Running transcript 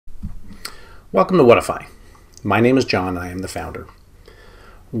Welcome to whatifi. My name is John and I am the founder.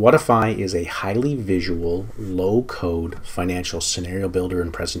 whatifi is a highly visual, low-code financial scenario builder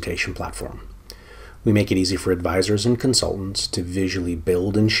and presentation platform. We make it easy for advisors and consultants to visually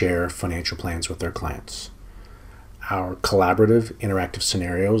build and share financial plans with their clients. Our collaborative, interactive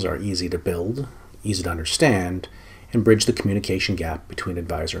scenarios are easy to build, easy to understand, and bridge the communication gap between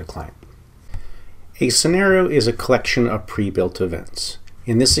advisor and client. A scenario is a collection of pre-built events.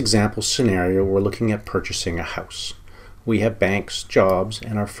 In this example scenario, we're looking at purchasing a house. We have banks, jobs,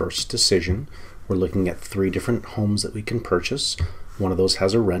 and our first decision. We're looking at 3 different homes that we can purchase. One of those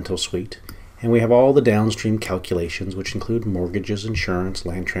has a rental suite. And we have all the downstream calculations, which include mortgages, insurance,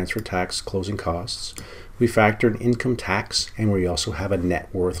 land transfer tax, closing costs. We factor in income tax, and we also have a net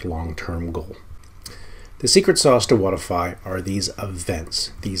worth long-term goal. The secret sauce to whatifi are these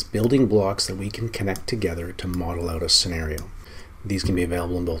events, these building blocks that we can connect together to model out a scenario. These can be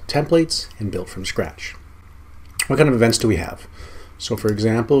available in both templates and built from scratch. What kind of events do we have? So for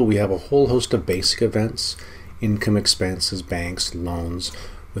example, we have a whole host of basic events, income, expenses, banks, loans,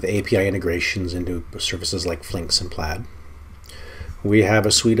 with API integrations into services like Flinks and Plaid. We have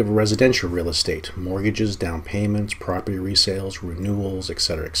a suite of residential real estate, mortgages, down payments, property resales, renewals,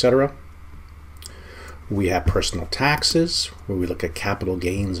 etc., etc. We have personal taxes, where we look at capital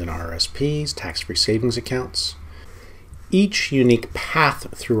gains and RSPs, tax-free savings accounts. Each unique path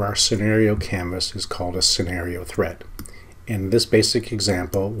through our scenario canvas is called a scenario thread. In this basic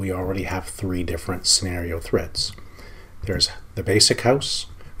example, we already have 3 different scenario threads. There's the basic house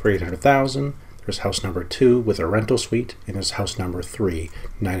for $800,000, there's house number 2 with a rental suite, and there's house number 3,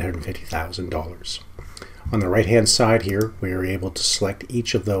 $950,000. On the right-hand side here, we are able to select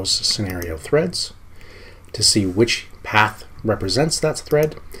each of those scenario threads to see which path represents that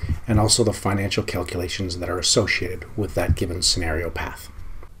thread, and also the financial calculations that are associated with that given scenario path.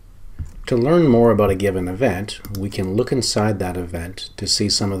 To learn more about a given event, we can look inside that event to see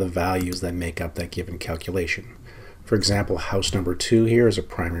some of the values that make up that given calculation. For example, house number 2 here is a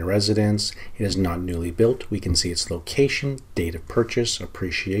primary residence. It is not newly built. We can see its location, date of purchase,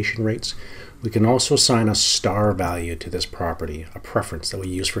 appreciation rates. We can also assign a star value to this property, a preference that we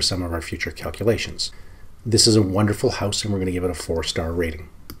use for some of our future calculations. This is a wonderful house and we're going to give it a 4-star rating.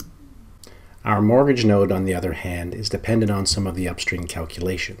 Our mortgage node, on the other hand, is dependent on some of the upstream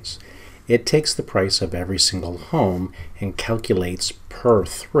calculations. It takes the price of every single home and calculates per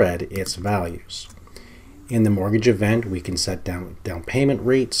thread its values. In the mortgage event, we can set down payment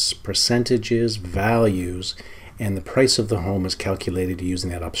rates, percentages, values, and the price of the home is calculated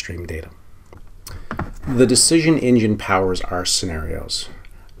using that upstream data. The decision engine powers our scenarios.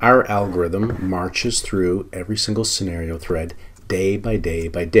 Our algorithm marches through every single scenario thread day by day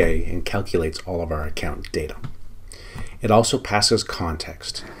by day and calculates all of our account data. It also passes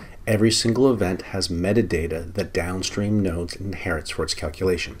context. Every single event has metadata that downstream nodes inherits for its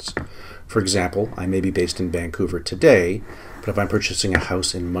calculations. For example, I may be based in Vancouver today, but if I'm purchasing a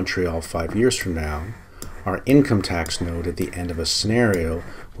house in Montreal 5 years from now, our income tax node at the end of a scenario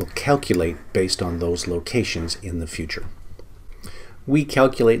will calculate based on those locations in the future. We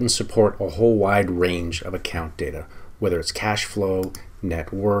calculate and support a whole wide range of account data, whether it's cash flow,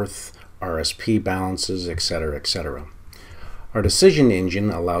 net worth, RSP balances, etc., etc. Our decision engine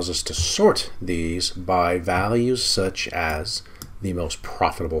allows us to sort these by values such as the most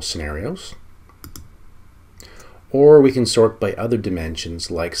profitable scenarios, or we can sort by other dimensions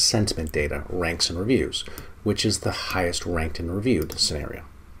like sentiment data, ranks and reviews, which is the highest ranked and reviewed scenario.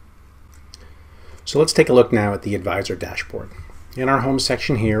 So let's take a look now at the advisor dashboard. In our home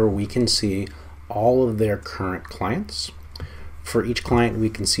section here, we can see all of their current clients. For each client, we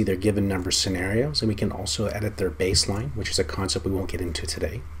can see their given number scenarios, and we can also edit their baseline, which is a concept we won't get into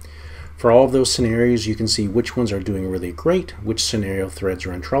today. For all of those scenarios, you can see which ones are doing really great, which scenario threads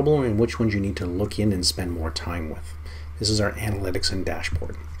are in trouble, and which ones you need to look in and spend more time with. This is our analytics and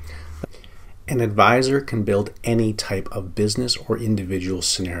dashboard. An advisor can build any type of business or individual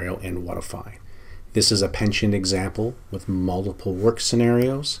scenario in whatifi. This is a pension example with multiple work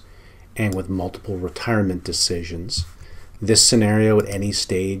scenarios and with multiple retirement decisions. This scenario at any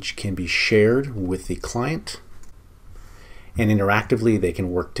stage can be shared with the client, and interactively they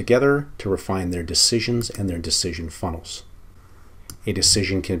can work together to refine their decisions and their decision funnels. A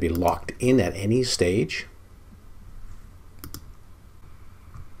decision can be locked in at any stage,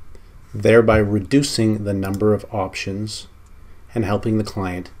 thereby reducing the number of options and helping the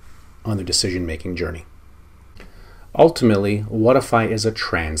client on their decision-making journey. Ultimately, whatifi is a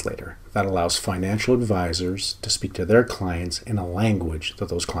translator that allows financial advisors to speak to their clients in a language that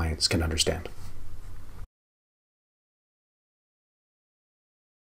those clients can understand.